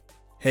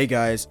Hey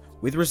guys,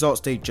 with results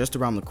day just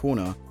around the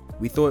corner,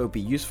 we thought it would be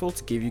useful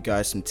to give you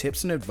guys some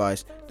tips and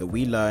advice that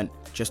we learned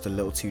just a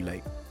little too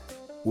late.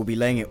 We'll be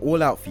laying it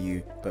all out for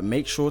you, but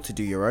make sure to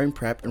do your own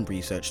prep and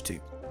research too.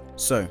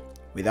 So,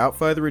 without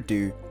further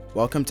ado,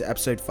 welcome to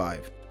episode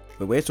 5,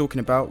 where we're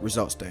talking about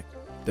results day,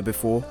 the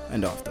before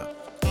and after.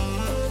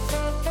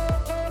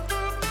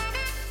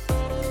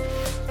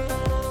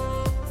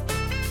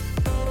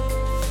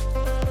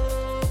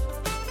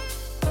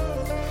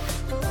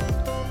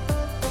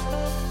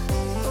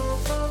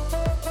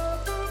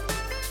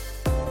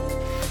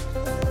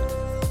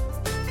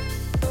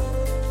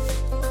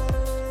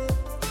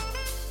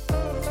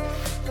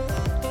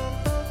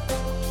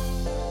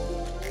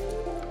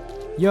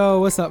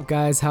 Yo, what's up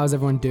guys? How's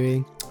everyone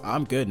doing?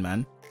 I'm good,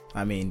 man.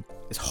 I mean,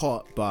 it's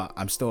hot, but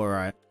I'm still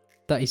alright.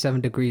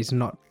 37 degrees,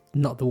 not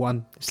the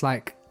one. It's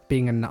like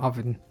being in the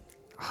oven.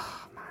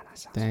 Oh man, that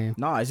sounds... Damn.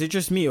 Nah, is it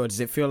just me or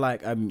does it feel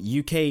like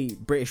UK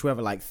British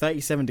weather, like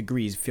 37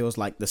 degrees feels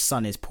like the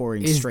sun is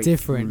pouring It's straight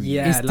different. through?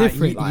 Yeah, It's like,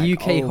 different.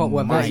 UK oh hot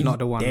weather my is not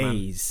the one,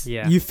 days. man.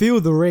 Yeah. You feel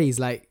the rays,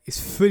 like it's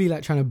fully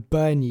like trying to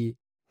burn you.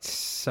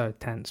 So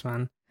tense,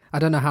 man. I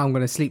don't know how I'm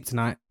going to sleep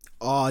tonight.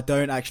 Oh,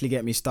 don't actually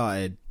get me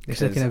started.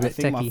 It's looking a bit I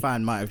think my techie.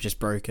 fan might have just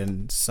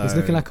broken. So It's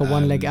looking like a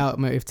one leg out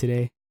motive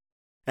today.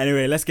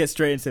 Anyway, let's get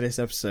straight into this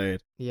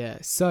episode. Yeah,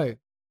 so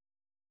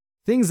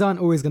things aren't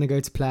always going to go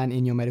to plan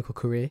in your medical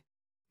career,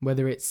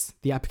 whether it's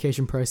the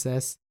application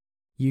process,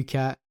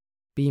 UCAT,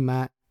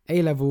 BMAT,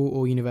 A-level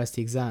or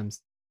university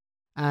exams.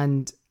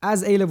 And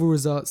as A-level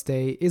results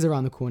day is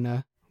around the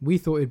corner, we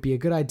thought it'd be a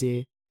good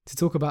idea to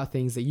talk about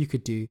things that you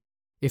could do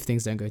if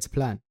things don't go to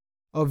plan.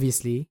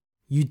 Obviously,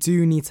 you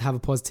do need to have a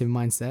positive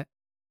mindset.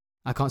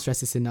 I can't stress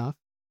this enough.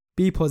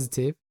 Be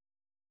positive,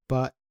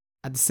 but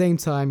at the same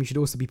time, you should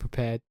also be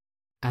prepared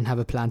and have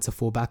a plan to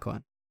fall back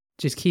on.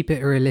 Just keep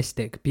it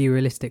realistic. Be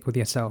realistic with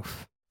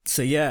yourself.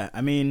 So yeah,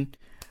 I mean,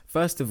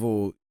 first of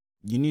all,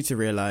 you need to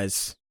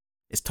realize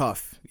it's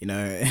tough. You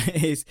know,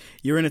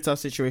 you're in a tough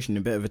situation,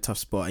 a bit of a tough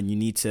spot, and you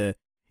need to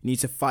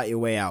fight your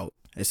way out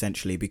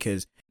essentially,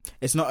 because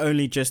it's not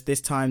only just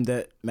this time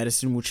that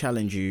medicine will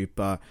challenge you,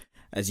 but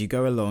as you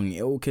go along,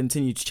 it will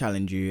continue to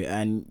challenge you,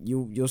 and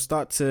you'll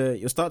start to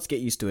get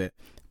used to it.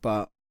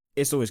 But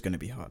it's always going to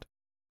be hard.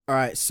 All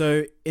right.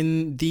 So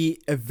in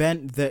the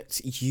event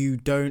that you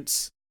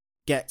don't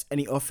get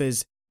any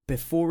offers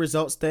before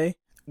results day,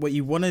 what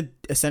you want to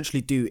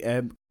essentially do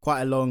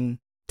quite a long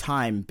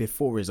time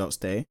before results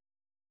day,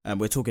 and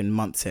we're talking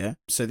months here.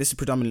 So this is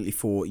predominantly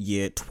for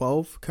year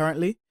 12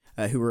 currently,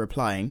 who are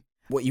applying.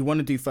 What you want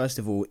to do first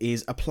of all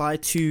is apply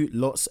to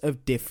lots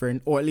of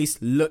different, or at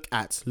least look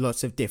at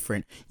lots of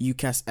different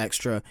UCAS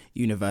extra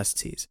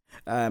universities,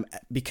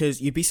 because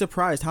you'd be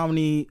surprised how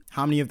many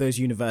of those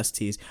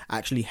universities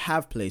actually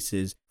have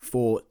places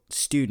for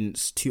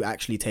students to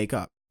actually take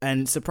up.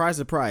 And surprise,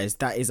 surprise,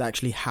 that is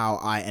actually how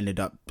I ended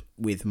up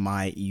with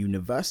my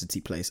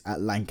university place at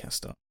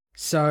Lancaster.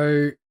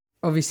 So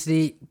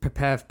obviously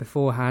prepare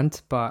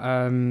beforehand, but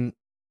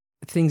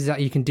things that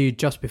you can do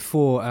just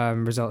before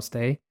results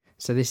day.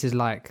 So this is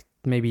like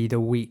maybe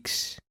the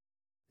weeks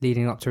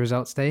leading up to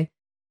results day,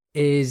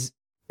 is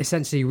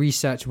essentially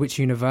research which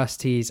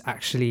universities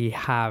actually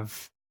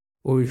have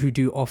or who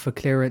do offer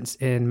clearance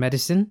in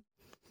medicine.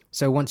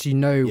 So once you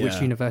know which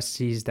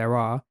universities there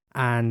are,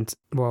 and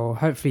well,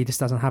 hopefully this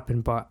doesn't happen,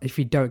 but if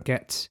you don't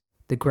get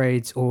the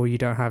grades or you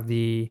don't have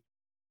the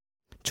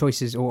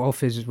choices or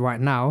offers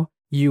right now,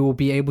 you will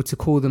be able to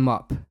call them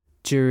up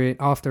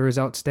after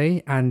results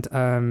day and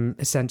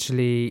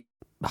essentially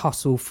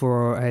hustle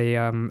for a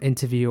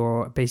interview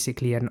or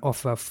basically an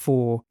offer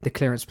for the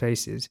clearance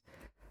places.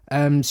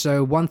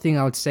 So one thing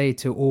I would say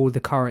to all the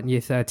current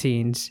year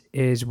 13s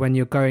is when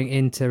you're going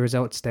into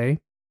results day,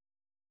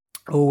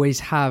 always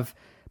have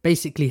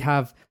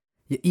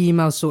your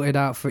email sorted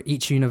out for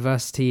each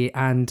university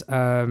and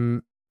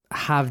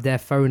have their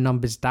phone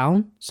numbers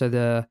down. So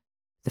the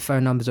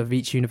phone numbers of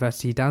each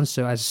university down.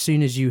 So as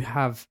soon as you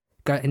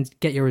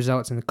get your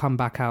results and come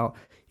back out,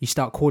 you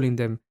start calling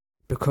them,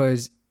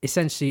 because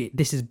essentially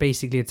this is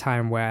basically a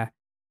time where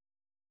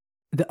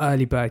the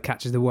early bird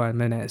catches the worm,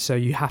 innit? So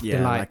you have to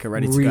like a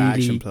ready to go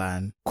action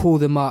plan. Call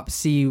them up,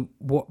 see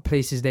what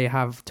places they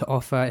have to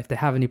offer, if they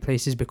have any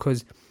places,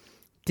 because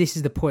this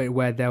is the point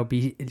where there'll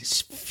be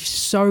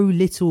so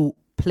little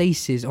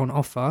places on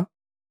offer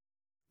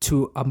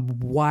to a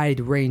wide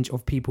range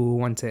of people who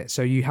want it.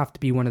 So you have to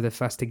be one of the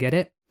first to get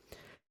it.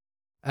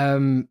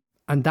 And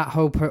that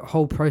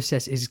whole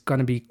process is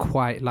going to be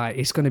quite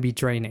it's going to be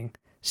draining.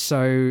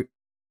 So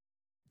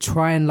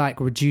try and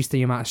reduce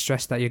the amount of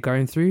stress that you're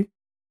going through,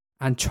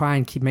 and try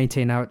and keep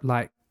maintaining out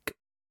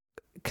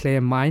clear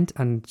mind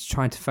and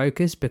trying to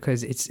focus,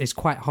 because it's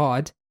quite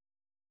hard,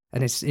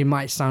 and it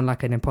might sound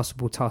like an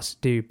impossible task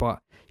to do,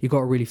 but you got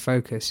to really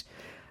focus.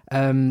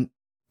 And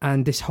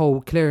this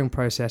whole clearing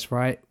process,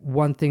 right?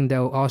 One thing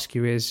they'll ask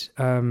you is,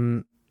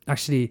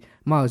 actually,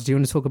 Miles, do you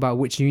want to talk about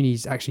which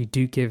unis actually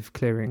do give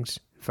clearings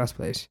in the first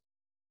place?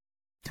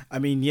 I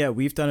mean, yeah,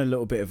 we've done a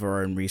little bit of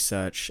our own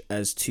research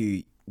as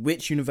to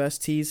which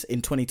universities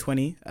in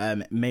 2020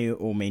 may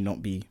or may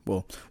not be,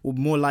 will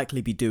more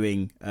likely be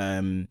doing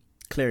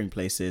clearing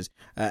places.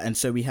 And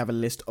so we have a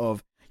list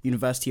of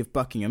University of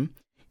Buckingham,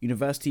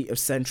 University of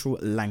Central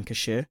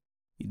Lancashire,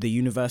 the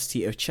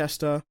University of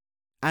Chester,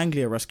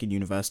 Anglia Ruskin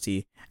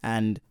University,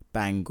 and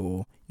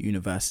Bangor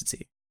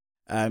University.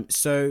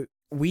 So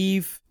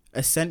we've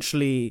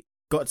essentially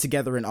got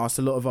together and asked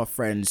a lot of our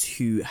friends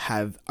who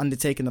have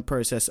undertaken the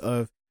process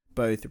of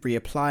both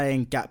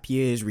reapplying, gap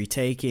years,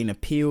 retaking,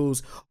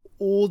 appeals,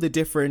 all the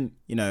different,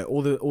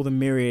 all the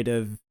myriad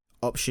of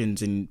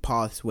options and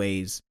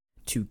pathways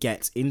to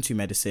get into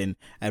medicine,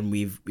 and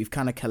we've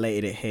kind of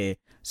collated it here.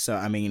 So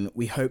I mean,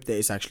 we hope that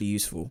it's actually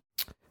useful.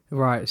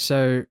 Right.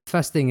 So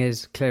first thing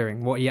is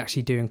clearing. What you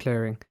actually do in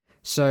clearing.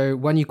 So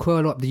when you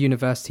call up the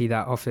university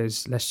that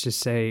offers, let's just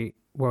say,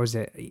 what was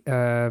it?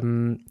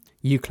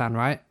 UCLan,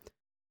 right?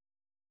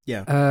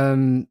 Yeah.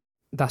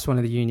 That's one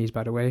of the unis,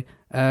 by the way.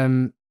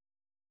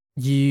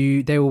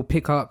 They will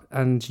pick up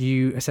and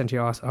you essentially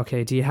ask,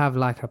 okay, do you have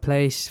like a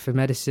place for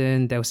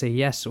medicine? They'll say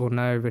yes or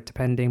no, but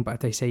depending. But if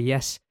they say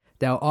yes,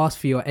 they'll ask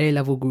for your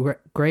A-level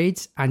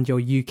grades and your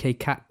UK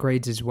CAT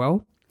grades as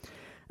well.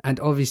 And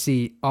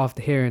obviously,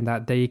 after hearing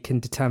that, they can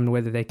determine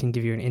whether they can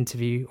give you an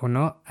interview or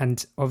not.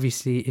 And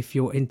obviously, if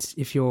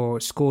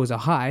your scores are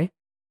high,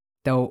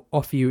 they'll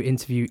offer you an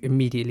interview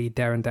immediately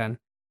there and then.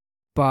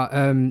 But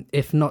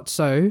if not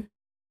so,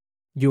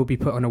 you'll be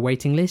put on a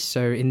waiting list.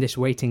 So in this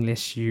waiting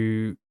list,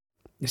 you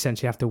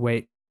essentially have to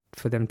wait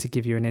for them to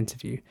give you an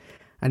interview.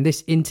 And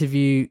this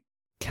interview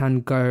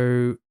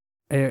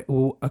it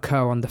will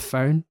occur on the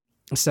phone.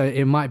 So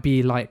it might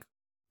be like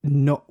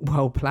not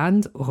well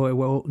planned or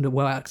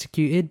well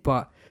executed,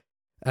 but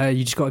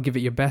you just got to give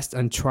it your best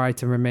and try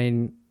to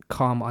remain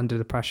calm under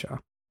the pressure.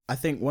 I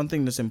think one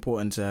thing that's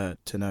important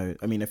to know,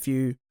 I mean, a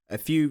few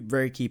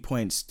very key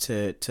points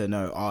to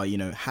know are,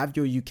 have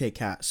your UK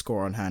CAT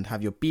score on hand,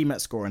 have your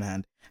BMAT score on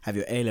hand, have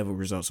your A-level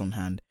results on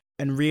hand,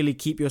 and really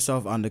keep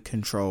yourself under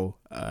control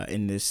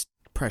in this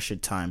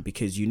pressured time,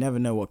 because you never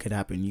know what could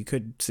happen. You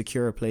could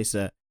secure a place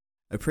at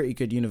a pretty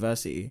good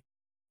university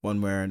one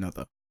way or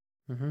another.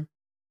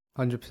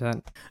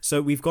 100%.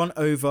 So we've gone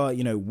over,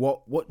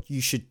 what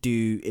you should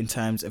do in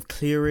terms of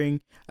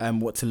clearing,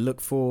 what to look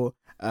for,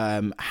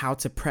 how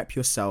to prep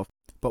yourself.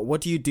 But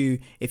what do you do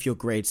if your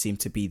grades seem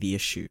to be the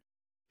issue?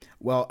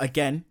 Well,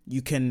 again,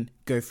 you can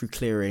go through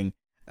clearing.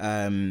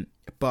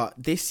 But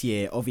this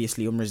year,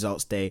 obviously on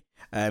results day,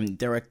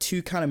 there are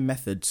two kind of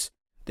methods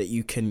that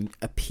you can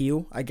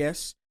appeal, I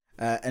guess.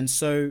 And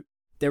so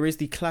there is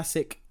the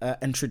classic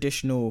and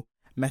traditional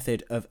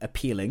method of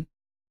appealing,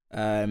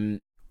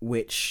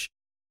 which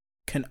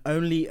can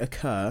only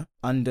occur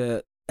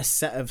under a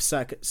set of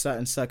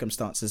certain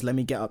circumstances. Let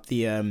me get up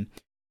the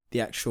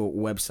actual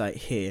website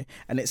here,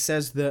 and it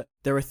says that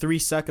there are 3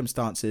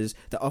 circumstances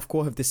that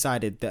Ofqual have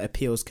decided that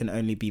appeals can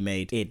only be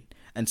made in.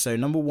 And so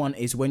number 1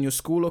 is when your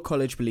school or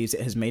college believes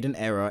it has made an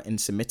error in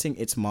submitting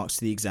its marks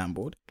to the exam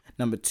board.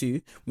 Number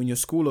 2, when your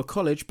school or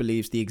college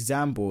believes the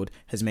exam board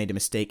has made a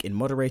mistake in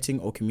moderating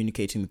or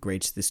communicating the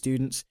grades to the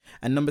students.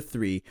 And number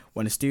 3,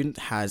 when a student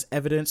has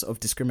evidence of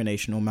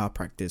discrimination or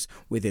malpractice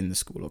within the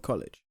school or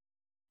college.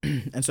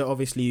 And so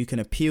obviously you can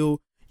appeal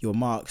your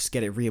marks,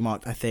 get it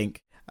remarked, I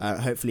think.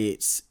 Hopefully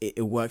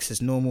it works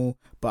as normal,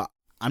 but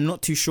I'm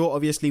not too sure.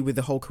 Obviously, with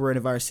the whole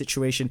coronavirus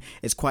situation,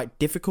 it's quite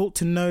difficult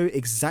to know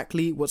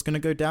exactly what's going to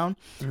go down,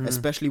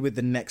 especially with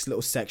the next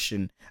little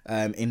section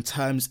in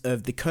terms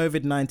of the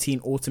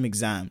COVID-19 autumn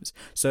exams.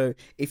 So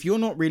if you're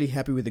not really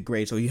happy with the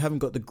grades, or you haven't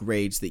got the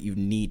grades that you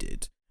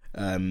needed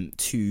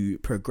to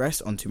progress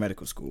onto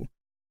medical school,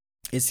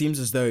 it seems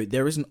as though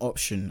there is an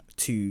option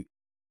to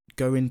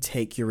go and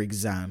take your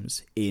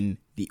exams in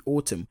the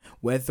autumn,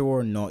 whether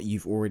or not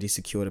you've already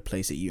secured a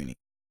place at uni.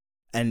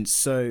 And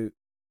so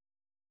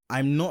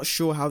I'm not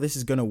sure how this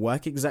is going to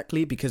work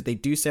exactly, because they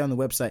do say on the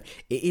website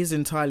it is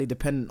entirely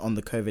dependent on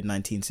the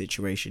COVID-19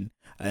 situation,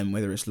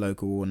 whether it's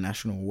local or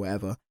national or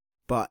whatever.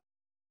 But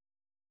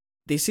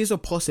this is a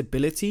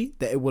possibility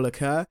that it will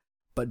occur,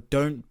 but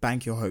don't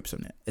bank your hopes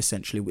on it,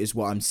 essentially, is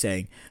what I'm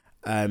saying.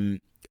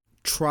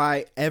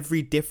 Try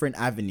every different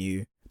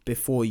avenue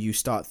before you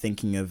start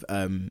thinking of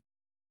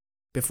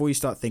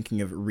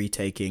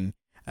retaking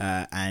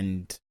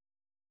and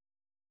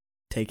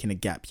taking a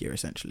gap year,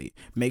 essentially.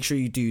 Make sure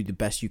you do the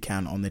best you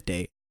can on the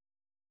day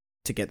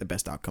to get the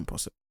best outcome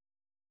possible.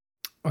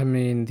 I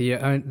mean,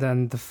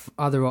 then the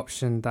other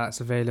option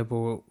that's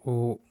available,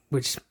 or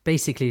which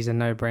basically is a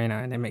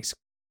no-brainer and it makes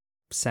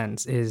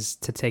sense, is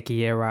to take a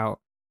year out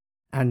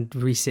and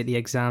resit the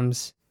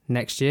exams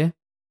next year.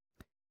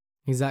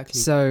 Exactly.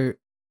 So,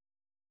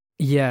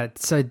 yeah.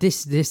 So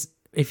this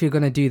if you're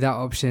going to do that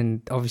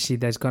option, obviously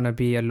there's going to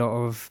be a lot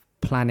of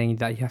planning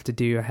that you have to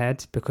do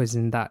ahead, because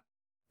in that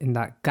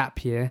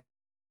gap year,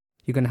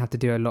 you're going to have to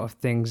do a lot of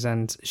things,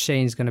 and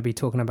Shane's going to be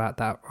talking about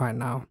that right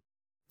now.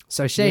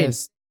 So Shane.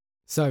 Yes.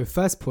 So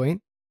first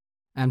point,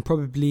 and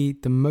probably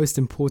the most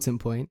important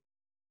point,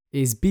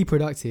 is be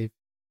productive.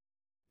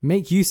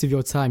 Make use of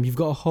your time. You've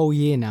got a whole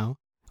year now,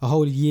 a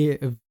whole year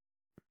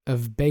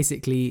of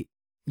basically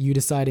you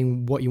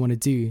deciding what you want to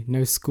do.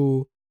 No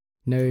school,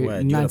 no Word,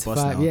 you're 9 the to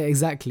boss 5. now. Yeah,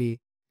 exactly.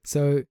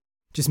 So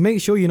just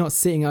make sure you're not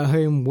sitting at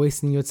home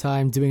wasting your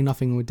time doing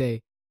nothing all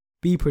day.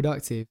 Be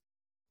productive.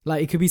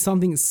 Like, it could be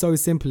something so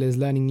simple as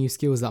learning new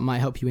skills that might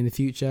help you in the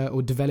future,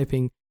 or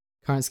developing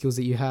current skills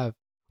that you have,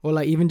 or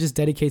like even just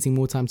dedicating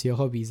more time to your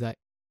hobbies. Like,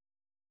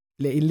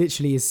 it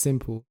literally is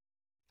simple.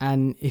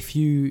 And if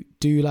you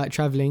do like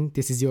traveling,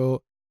 this is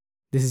your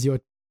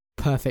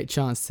perfect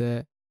chance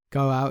to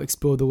go out,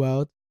 explore the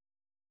world,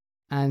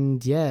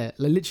 and yeah,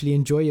 literally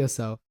enjoy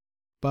yourself.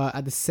 But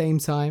at the same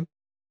time,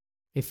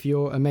 if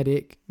you're a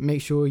medic,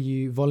 make sure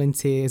you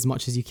volunteer as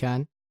much as you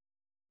can.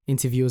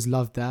 Interviewers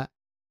love that.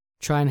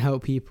 Try and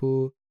help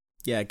people.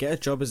 Yeah, get a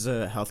job as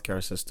a healthcare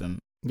assistant.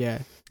 Yeah,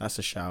 That's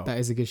a shout. that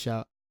is a good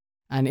shout.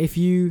 And if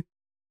you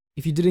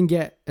didn't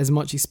get as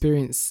much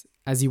experience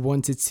as you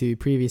wanted to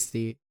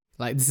previously,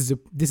 like, this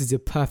is a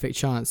perfect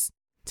chance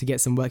to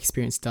get some work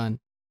experience done.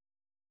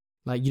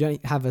 Like, you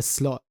don't have a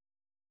slot,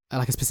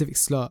 like a specific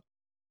slot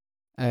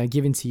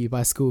given to you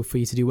by school for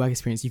you to do work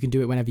experience. You can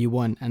do it whenever you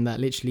want, and that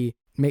literally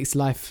makes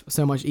life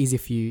so much easier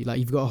for you. Like,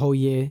 you've got a whole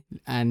year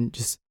and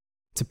just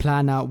to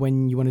plan out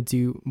when you want to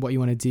do what you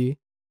want to do.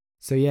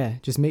 So yeah,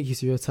 just make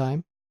use of your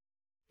time.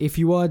 If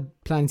you are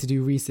planning to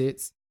do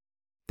resits,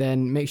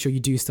 then make sure you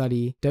do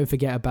study. Don't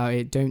forget about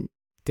it. Don't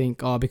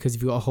think, oh, because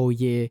you've got a whole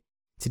year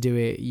to do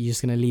it, you're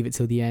just going to leave it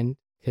till the end,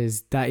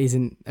 because that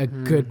isn't a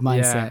good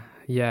mindset.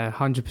 Yeah,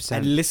 100%.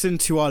 And listen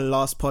to our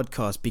last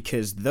podcast,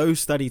 because those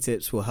study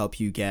tips will help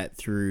you get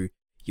through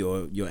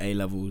your A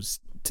levels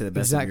to the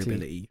best of your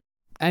ability.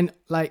 And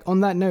like,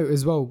 on that note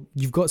as well,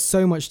 you've got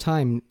so much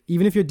time.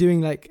 Even if you're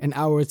doing like an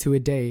hour or two a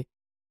day,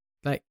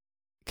 like,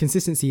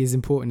 consistency is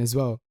important as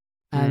well.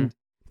 And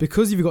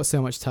because you've got so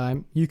much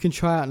time, you can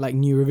try out like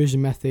new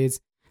revision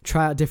methods,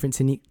 try out different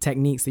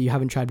techniques that you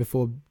haven't tried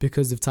before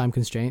because of time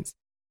constraints.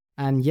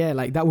 And yeah,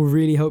 like, that will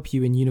really help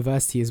you in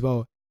university as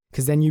well,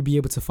 because then you'll be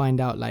able to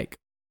find out like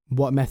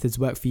what methods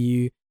work for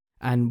you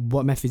and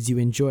what methods you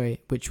enjoy,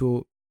 which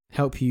will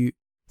help you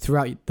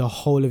throughout the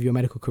whole of your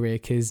medical career,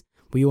 because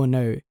we all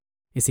know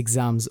it's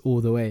exams all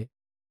the way.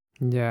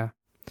 Yeah.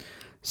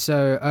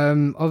 So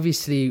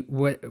obviously,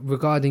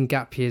 regarding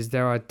gap years,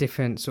 there are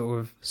different sort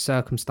of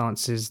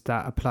circumstances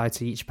that apply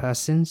to each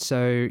person.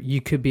 So you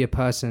could be a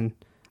person,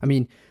 I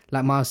mean,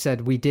 like Miles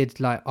said, we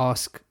did like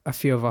ask a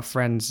few of our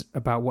friends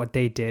about what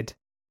they did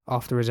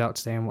after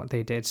results day and what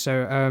they did.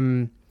 So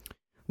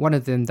one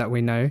of them that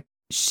we know,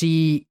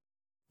 she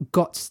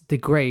got the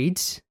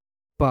grades,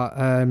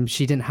 but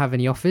she didn't have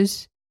any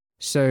offers.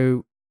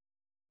 So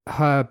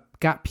her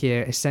gap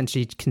year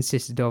essentially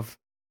consisted of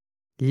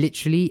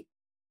literally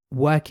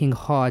working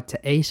hard to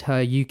ace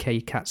her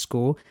UK CAT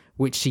score,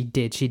 which she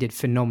did. She did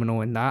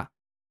phenomenal in that.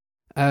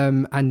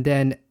 And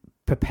then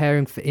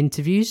preparing for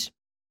interviews.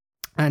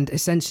 And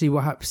essentially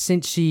what happened,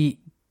 since she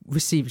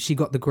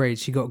got the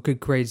grades, she got good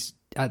grades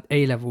at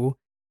A level,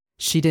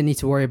 she didn't need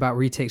to worry about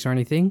retakes or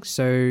anything.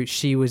 So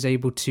she was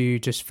able to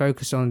just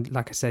focus on,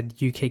 like I said,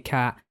 UK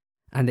CAT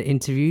and the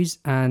interviews.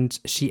 And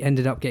she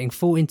ended up getting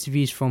 4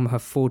 interviews from her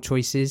 4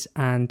 choices,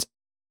 and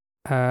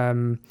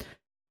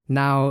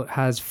now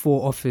has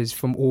 4 offers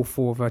from all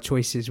 4 of her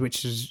choices,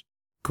 which is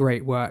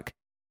great work.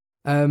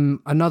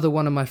 Another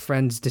one of my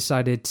friends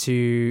decided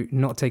to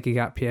not take a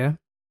gap year,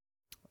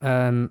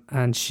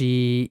 and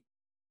she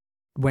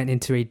went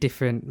into a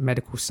different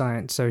medical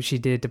science. So she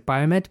did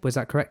biomed. Was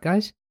that correct,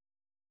 guys?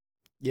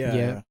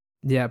 Yeah.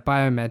 Yeah,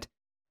 biomed.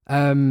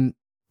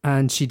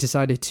 And she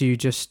decided to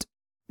just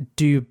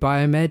do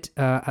biomed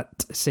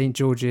at St.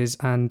 George's,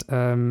 and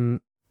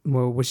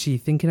well, was she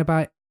thinking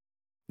about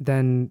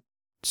then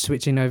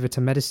switching over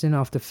to medicine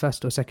after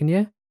first or second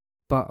year?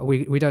 But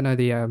we don't know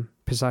the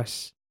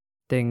precise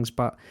things.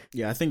 But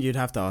Yeah, I think you'd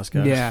have to ask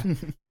her. yeah.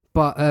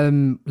 But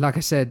like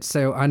I said,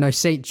 so I know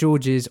St.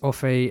 George's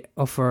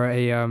offer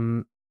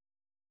a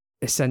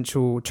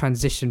essential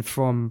transition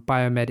from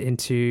biomed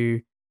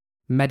into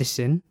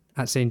medicine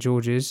at St.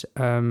 George's.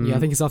 Yeah, I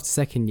think it's after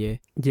second year.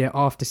 Yeah,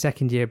 after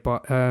second year,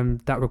 but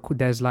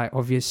there's like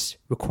obvious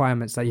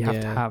requirements that you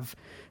have to have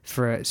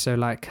for it. So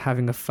like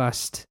having a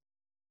first,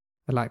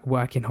 like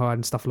working hard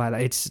and stuff like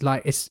that.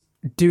 It's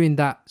doing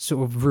that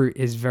sort of route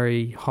is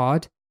very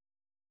hard,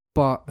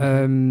 but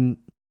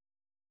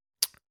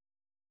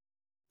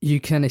you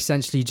can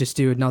essentially just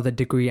do another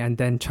degree and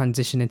then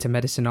transition into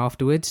medicine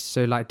afterwards.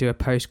 So like do a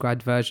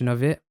postgrad version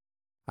of it.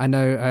 I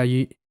know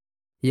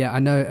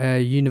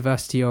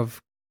University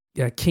of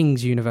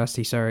King's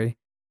University,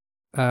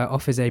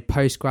 offers a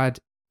postgrad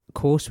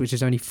course which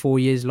is only 4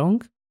 years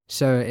long.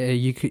 So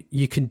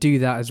you can do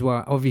that as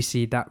well.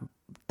 Obviously that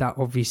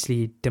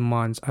obviously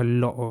demands a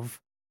lot of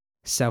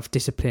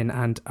self-discipline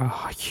and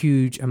a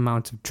huge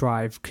amount of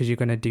drive, because you're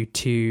going to do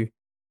 2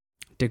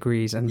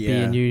 degrees and be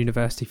in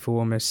university for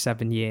almost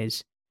 7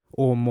 years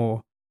or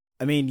more.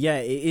 I mean, yeah,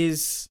 it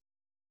is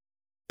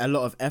a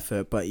lot of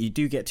effort, but you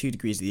do get 2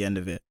 degrees at the end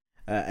of it.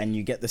 And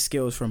you get the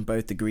skills from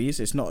both degrees.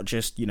 It's not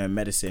just,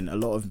 medicine. A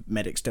lot of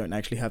medics don't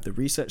actually have the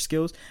research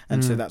skills.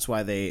 And so that's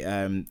why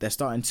they're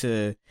starting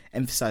to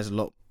emphasize a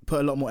lot, put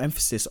a lot more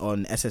emphasis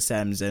on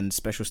SSMs and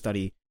special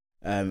study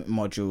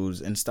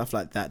modules and stuff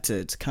like that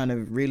to kind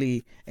of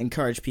really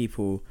encourage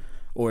people,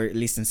 or at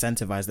least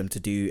incentivize them to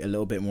do a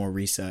little bit more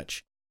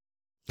research.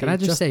 Can I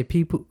just say,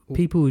 people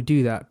who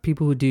do that,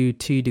 people who do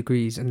 2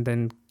 degrees and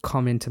then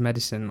come into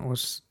medicine, or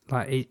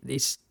like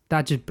it's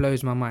that just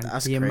blows my mind.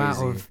 That's the crazy. amount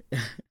of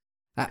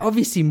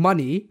obviously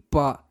money,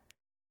 but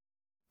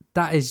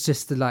that is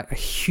just like a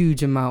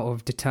huge amount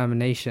of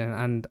determination.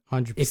 And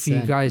 100%. if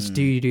you guys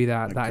do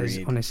that, that is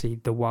Agreed. honestly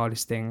the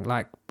wildest thing.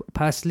 Like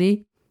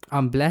personally,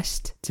 I'm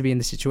blessed to be in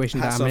the situation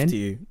Hats that I'm off in. to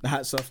you.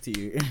 Hats off to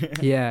you.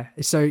 Yeah.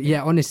 So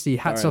yeah, honestly,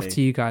 hats off Thoroughly.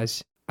 to you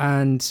guys.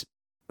 And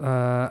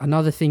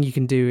another thing you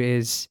can do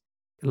is,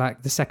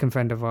 like the second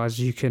friend of ours,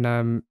 you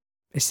can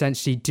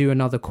essentially do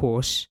another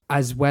course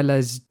as well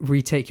as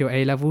retake your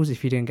A levels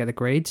if you didn't get the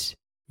grades.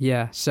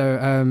 Yeah.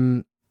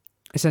 So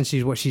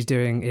essentially what she's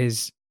doing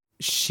is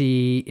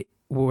she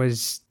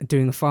was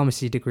doing a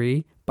pharmacy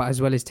degree, but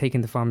as well as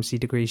taking the pharmacy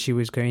degree, she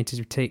was going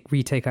to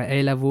retake her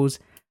A levels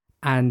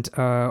and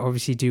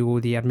obviously do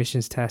all the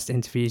admissions tests,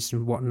 interviews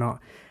and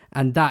whatnot.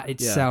 And that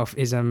itself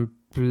is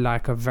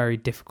like a very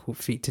difficult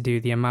feat to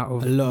do. The amount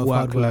of A lot of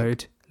hard work.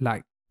 workload,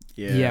 like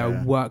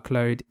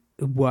workload,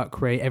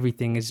 work rate,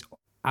 everything is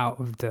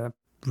out of the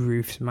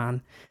roofs,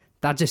 man.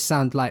 That just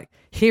sounds like,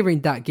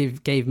 hearing that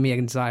gave me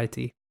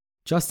anxiety.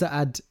 Just to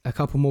add a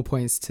couple more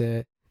points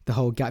to the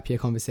whole gap year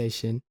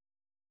conversation,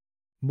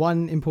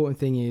 one important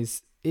thing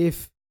is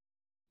if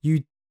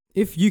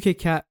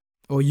UKCAT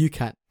or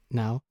UCAT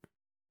now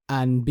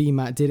and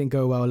BMAT didn't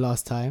go well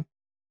last time,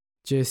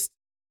 just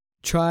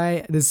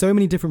try. There's so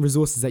many different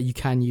resources that you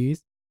can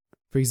use.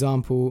 For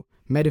example,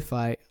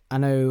 Medify. I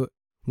know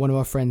one of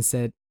our friends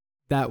said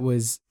that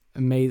was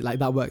amazing. Like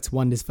that worked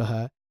wonders for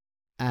her,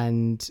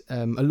 and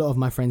a lot of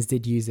my friends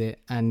did use it,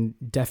 and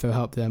defo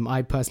helped them.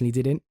 I personally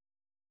didn't,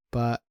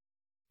 but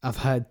I've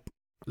heard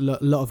a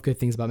lot of good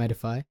things about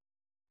Medify,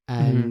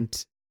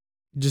 and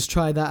just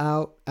try that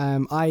out.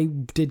 I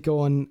did go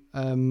on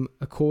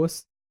a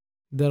course.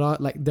 There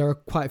are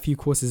quite a few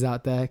courses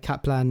out there.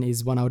 Kaplan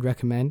is one I would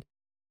recommend.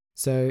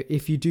 So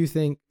if you do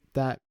think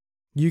that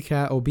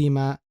UCAT or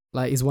BMAT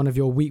is one of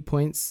your weak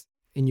points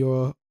in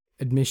your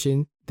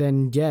admission,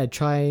 then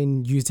try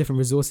and use different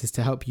resources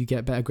to help you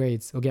get better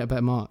grades or get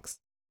better marks.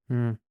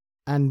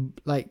 And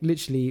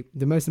literally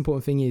the most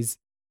important thing is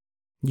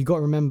you got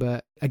to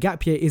remember a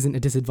gap year isn't a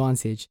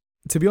disadvantage.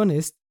 To be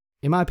honest,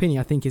 in my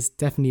opinion, I think it's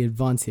definitely an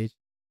advantage.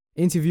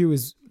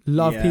 Interviewers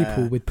love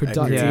people with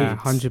productive. Yeah,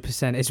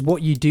 100%. It's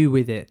what you do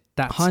with it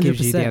that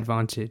gives you the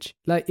advantage.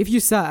 If you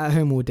sat at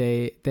home all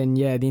day, then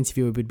the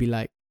interviewer would be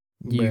like,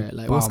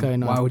 what's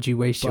going on? Why would you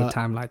waste your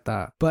time like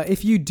that? But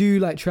if you do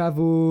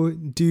travel,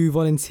 do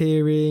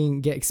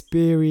volunteering, get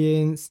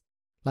experience,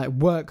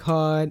 work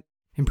hard,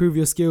 improve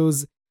your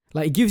skills,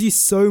 it gives you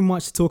so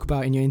much to talk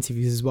about in your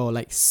interviews as well.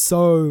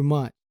 So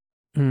much.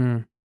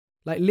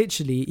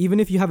 Literally, even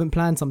if you haven't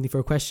planned something for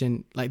a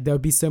question, there'll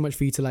be so much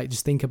for you to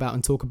just think about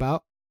and talk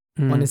about,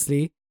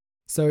 honestly.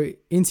 So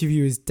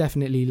interviewers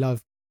definitely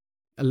love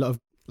a lot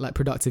of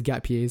productive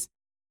gap years.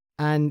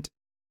 And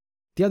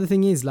the other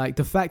thing is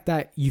the fact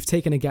that you've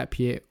taken a gap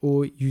year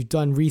or you've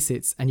done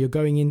resits and you're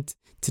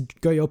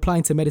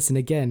applying to medicine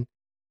again,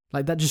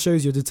 that just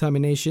shows your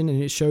determination,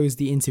 and it shows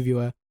the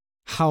interviewer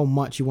how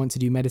much you want to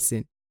do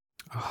medicine.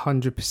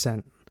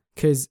 100%.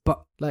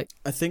 But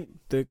I think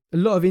a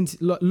lot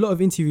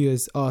of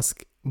interviewers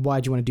ask, why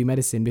do you want to do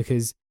medicine?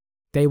 Because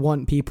they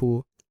want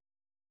people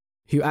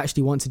who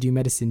actually want to do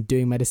medicine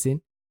doing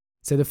medicine.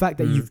 So the fact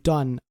that you've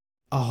done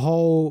a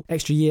whole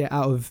extra year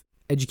out of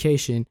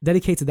education,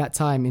 dedicated that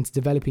time into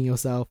developing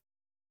yourself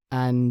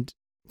and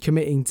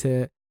committing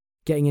to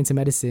getting into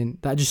medicine,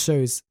 that just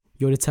shows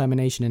your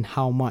determination and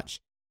how much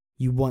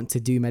you want to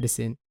do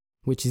medicine,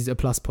 which is a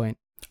plus point.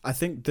 I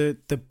think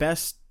the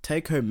best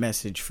take-home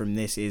message from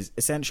this is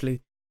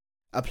essentially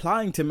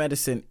applying to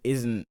medicine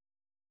isn't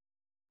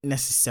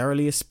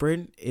necessarily a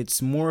sprint.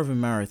 It's more of a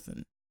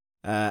marathon.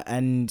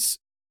 And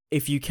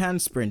if you can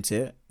sprint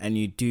it and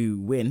you do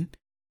win,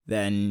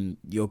 then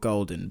you're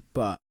golden.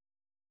 But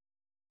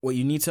what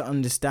you need to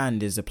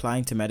understand is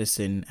applying to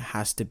medicine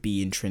has to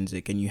be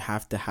intrinsic, and you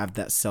have to have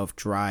that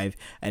self-drive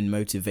and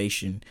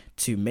motivation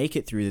to make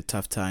it through the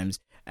tough times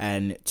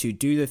and to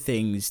do the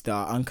things that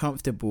are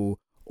uncomfortable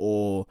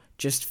or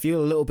just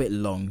feel a little bit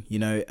long,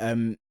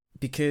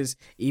 because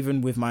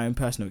even with my own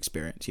personal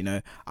experience,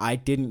 I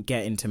didn't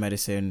get into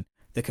medicine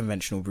the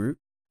conventional route.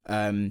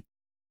 We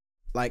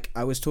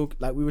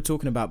were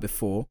talking about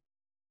before,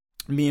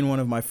 me and one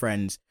of my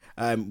friends,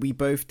 we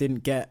both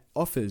didn't get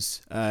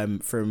offers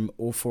from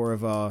all 4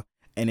 of our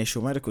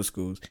initial medical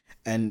schools.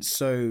 And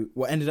so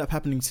what ended up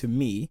happening to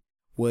me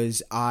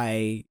was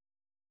I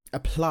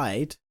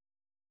applied.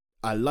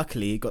 I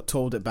luckily got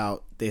told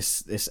about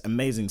this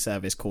amazing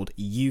service called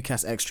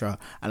UCAS Extra,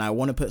 and I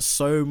want to put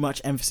so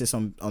much emphasis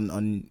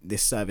on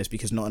this service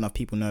because not enough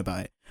people know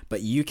about it.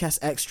 But UCAS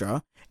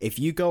Extra, if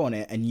you go on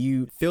it and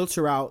you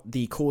filter out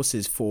the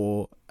courses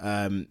for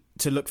to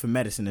look for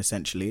medicine,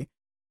 essentially,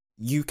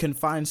 you can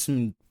find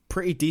some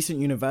pretty decent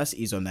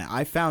universities on there.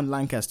 I found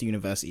Lancaster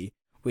University,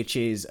 which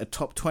is a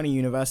top 20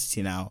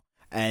 university now,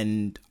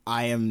 and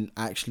I am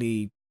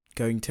actually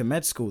going to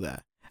med school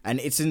there. And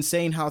it's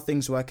insane how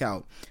things work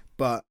out.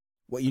 But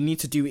what you need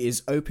to do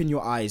is open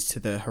your eyes to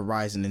the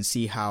horizon and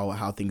see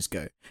how things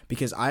go.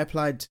 Because I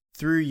applied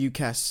through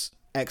UCAS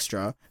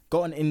Extra,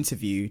 got an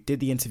interview, did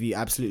the interview,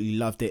 absolutely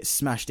loved it,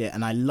 smashed it,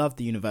 and I loved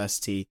the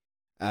university.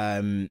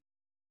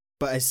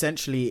 But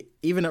essentially,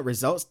 even at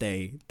results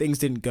day, things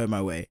didn't go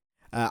my way.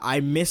 I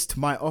missed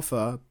my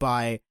offer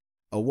by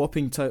a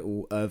whopping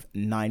total of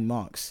 9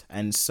 marks.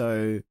 And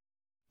so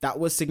that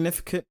was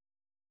significant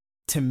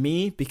to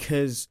me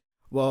because,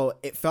 well,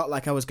 it felt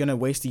like I was going to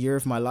waste a year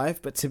of my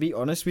life. But to be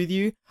honest with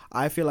you,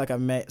 I feel like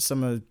I've met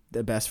some of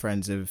the best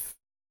friends I'm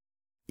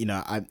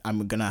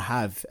going to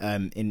have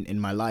in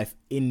my life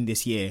in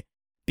this year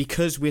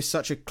because we're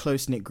such a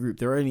close-knit group.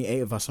 There are only 8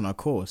 of us on our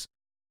course.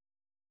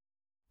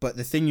 But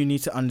the thing you need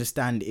to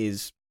understand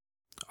is...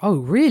 Oh,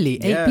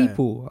 really? 8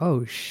 people?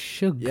 Oh,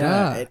 sugar.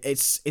 Yeah,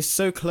 it's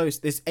so close.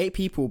 There's 8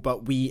 people,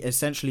 but we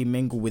essentially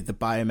mingle with the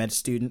biomed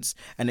students.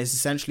 And it's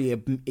essentially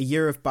a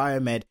year of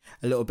biomed,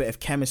 a little bit of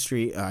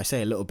chemistry. I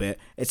say a little bit.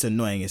 It's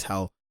annoying as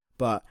hell.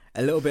 But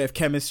a little bit of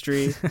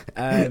chemistry.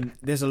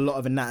 There's a lot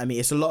of anatomy.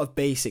 It's a lot of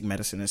basic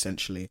medicine,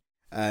 essentially.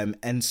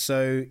 And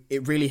so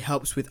it really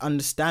helps with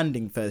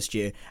understanding first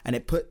year,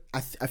 and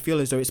I feel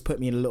as though it's put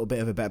me in a little bit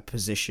of a better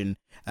position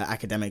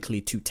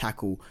academically to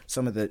tackle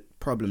some of the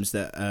problems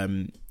that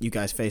you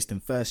guys faced in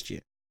first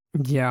year.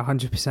 Yeah,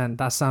 100%.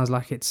 That sounds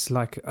like it's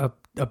like a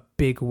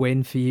big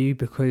win for you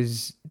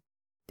because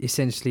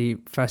essentially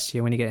first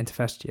year, when you get into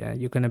first year,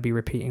 you're going to be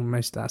repeating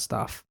most of that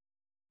stuff,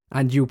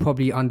 and you'll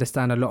probably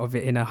understand a lot of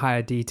it in a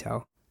higher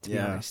detail, to be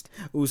honest.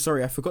 Oh,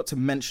 sorry, I forgot to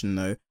mention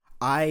though,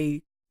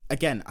 I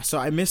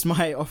missed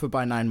my offer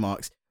by 9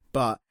 marks,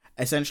 but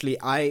essentially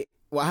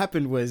what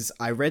happened was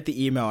I read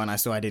the email and I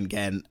saw I didn't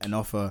get an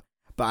offer,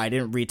 but I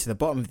didn't read to the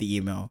bottom of the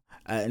email.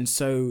 And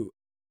so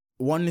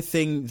one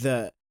thing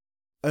that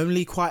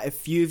only quite a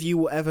few of you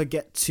will ever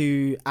get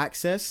to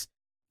access,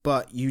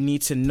 but you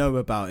need to know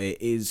about it,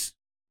 is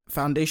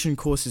foundation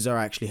courses are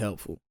actually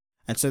helpful.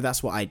 And so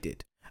that's what I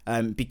did.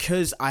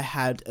 Because I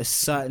had a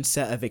certain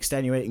set of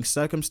extenuating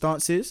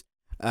circumstances,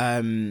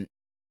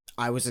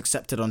 I was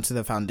accepted onto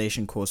the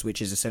foundation course,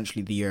 which is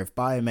essentially the year of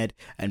biomed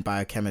and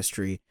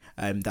biochemistry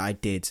that I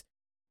did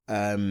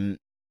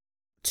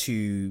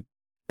to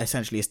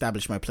essentially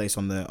establish my place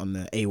on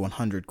the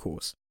A100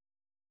 course.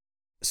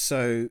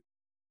 So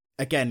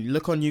again,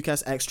 look on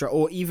UCAS Extra,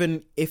 or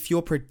even if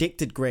your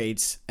predicted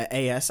grades at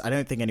AS, I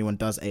don't think anyone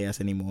does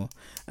AS anymore,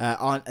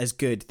 aren't as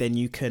good, then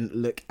you can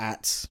look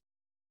at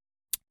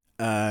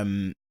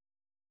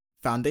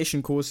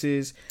foundation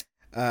courses,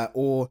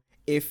 or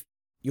if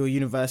your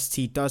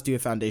university does do a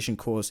foundation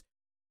course,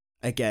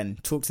 again,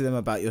 talk to them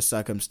about your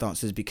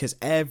circumstances because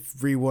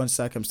everyone's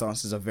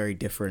circumstances are very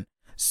different.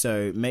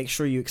 So make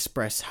sure you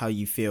express how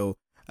you feel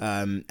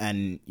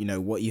and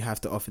what you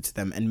have to offer to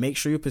them, and make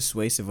sure you're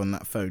persuasive on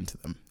that phone to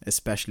them,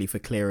 especially for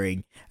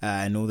clearing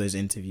and all those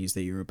interviews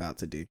that you're about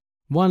to do.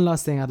 One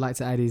last thing I'd like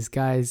to add is,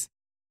 guys,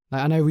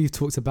 like I know we've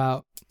talked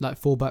about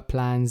like fallback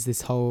plans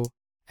this whole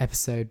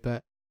episode,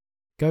 but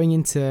going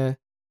into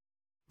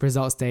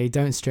results day,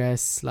 don't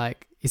stress.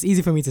 Like, it's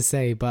easy for me to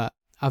say, but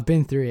I've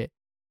been through it.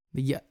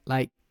 Yeah,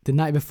 like the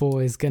night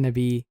before is gonna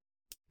be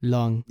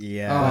long.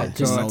 Yeah,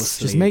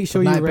 just make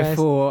sure you rest.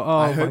 Before,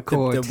 I hope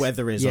the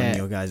weather is on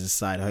your guys'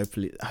 side.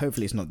 Hopefully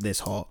it's not this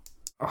hot.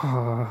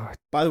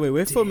 By the way,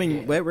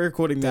 we're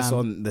recording this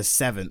on the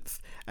 7th,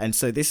 and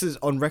so this is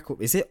on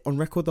record. Is it on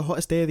record the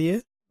hottest day of the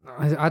year?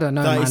 I don't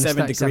know, 37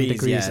 man. 37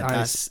 degrees. Yeah,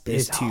 that's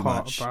too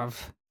hot, much. Bruv.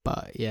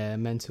 But yeah,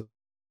 mental.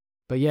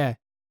 But yeah,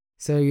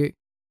 so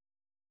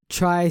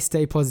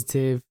stay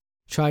positive.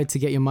 Try to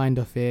get your mind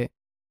off it.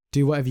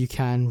 Do whatever you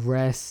can.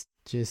 Rest.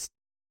 Just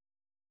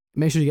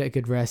make sure you get a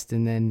good rest,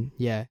 and then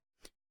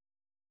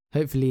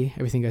hopefully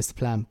everything goes to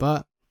plan.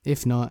 But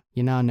if not,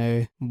 you now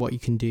know what you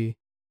can do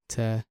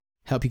to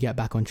help you get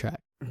back on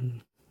track.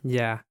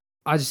 Yeah,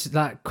 I just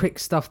like quick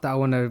stuff that I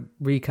want to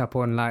recap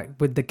on, like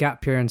with the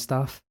gap year and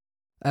stuff.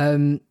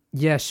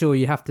 Yeah, sure,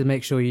 you have to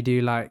make sure you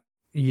do, like,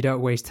 you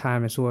don't waste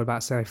time. It's all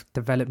about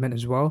self-development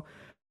as well.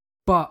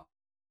 But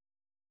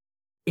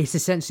it's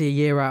essentially a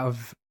year out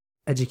of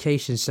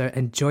education, so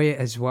enjoy it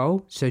as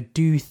well. So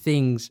do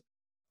things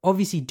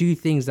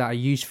that are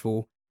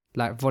useful,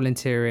 like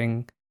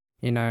volunteering,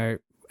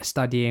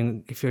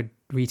 studying if you're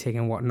retaking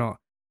and whatnot,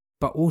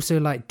 but also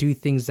like do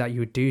things that you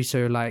would do.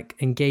 So like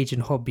engage in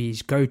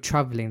hobbies, go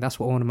traveling. That's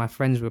what one of my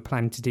friends were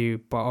planning to do,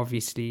 but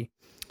obviously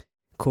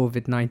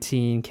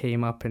COVID-19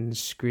 came up and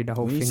screwed the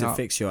whole thing up. You need to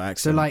fix your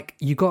accent. So like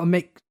you got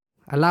to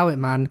allow it,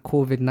 man.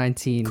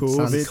 COVID-19.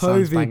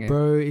 COVID,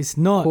 bro. It's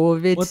not.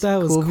 COVID. What the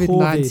hell is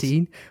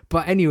COVID-19?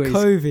 But anyways.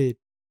 COVID.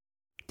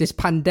 This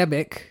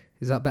pandemic.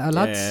 Is that better,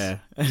 lads?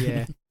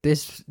 Yeah.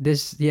 This.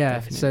 Yeah.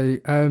 Definitely.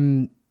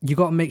 So you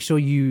got to make sure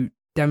you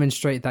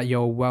demonstrate that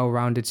you're a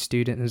well-rounded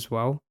student as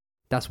well.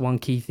 That's one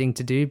key thing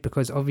to do,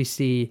 because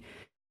obviously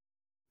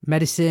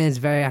medicine is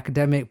very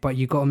academic, but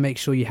you got to make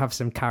sure you have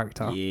some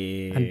character.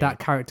 Yeah. And that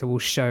character will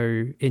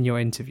show in your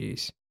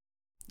interviews.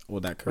 All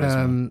that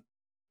charisma.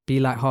 Be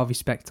like Harvey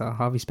Specter.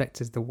 Harvey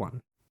Specter's the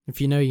one.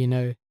 If you know, you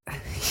know.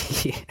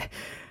 Yeah.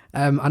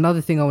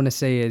 Another thing I want to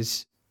say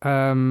is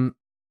the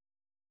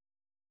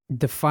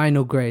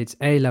final grades,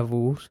 A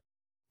levels,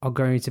 are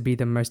going to be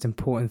the most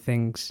important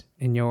things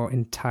in your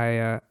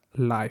entire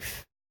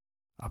life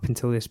up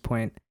until this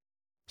point.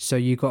 So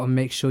you got to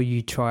make sure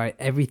you try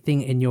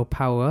everything in your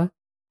power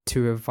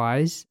to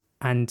revise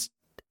and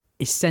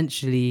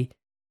essentially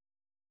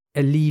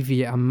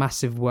alleviate a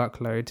massive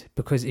workload,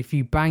 because if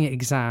you bang at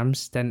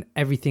exams, then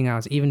everything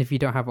else, even if you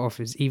don't have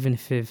offers, even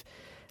if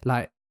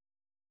like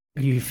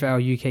you fail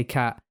UK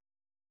CAT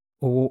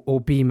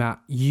or BMAT,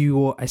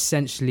 you are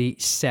essentially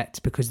set,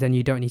 because then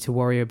you don't need to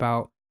worry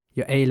about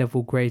your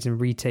A-level grades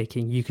and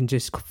retaking. You can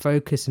just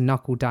focus and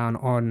knuckle down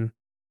on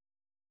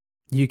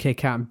UK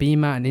CAT and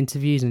BMAT and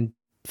interviews and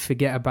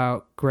forget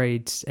about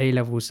grades,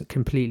 A-levels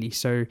completely.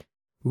 So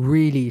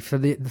really for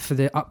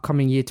the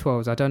upcoming year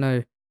 12s, I don't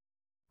know,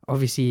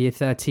 obviously year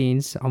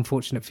 13s,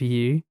 unfortunate for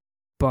you,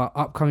 but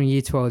upcoming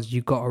year 12s,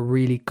 you got to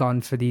really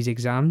gun for these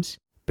exams,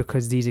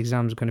 because these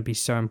exams are going to be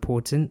so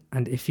important.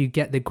 And if you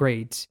get the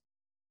grades,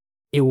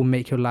 it will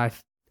make your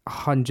life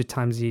 100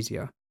 times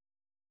easier.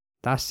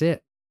 That's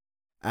it.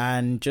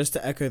 And just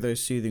to echo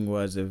those soothing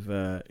words of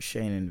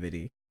Shane and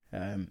Viddy,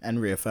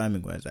 and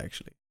reaffirming words,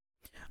 actually,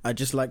 I'd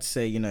just like to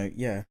say,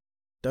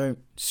 don't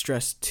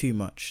stress too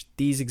much.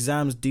 These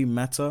exams do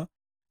matter,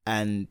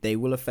 and they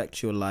will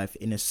affect your life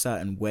in a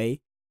certain way,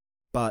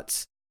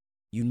 but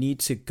you need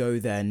to go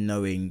there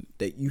knowing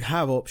that you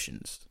have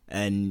options,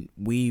 and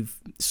we've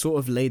sort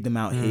of laid them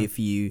out here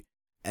for you.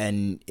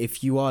 And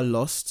if you are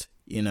lost,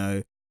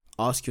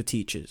 ask your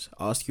teachers,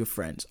 ask your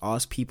friends,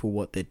 ask people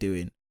what they're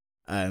doing,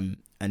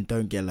 and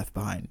don't get left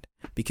behind.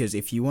 Because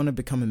if you want to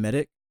become a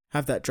medic,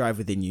 have that drive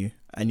within you,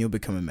 and you'll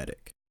become a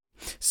medic.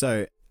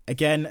 So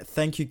again,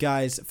 thank you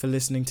guys for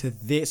listening to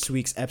this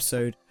week's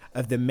episode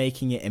of the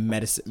Making It in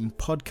Medicine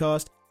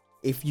podcast.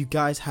 If you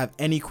guys have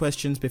any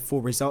questions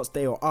before results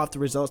day or after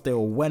results day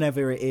or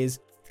whenever it is,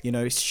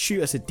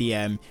 shoot us a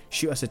DM,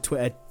 shoot us a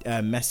Twitter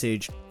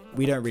message.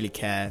 We don't really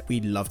care.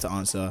 We'd love to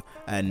answer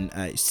and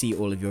see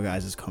all of your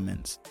guys'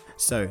 comments.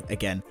 So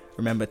again,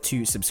 remember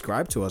to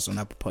subscribe to us on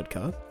Apple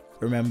Podcast.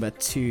 Remember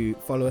to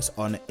follow us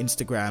on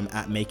Instagram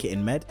at Make It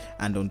in Med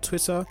and on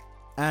Twitter.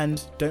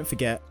 And don't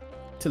forget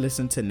to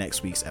listen to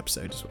next week's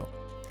episode as well.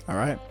 All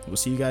right, we'll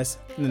see you guys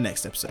in the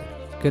next episode.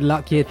 Good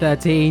luck, year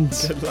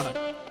 13s. Good luck.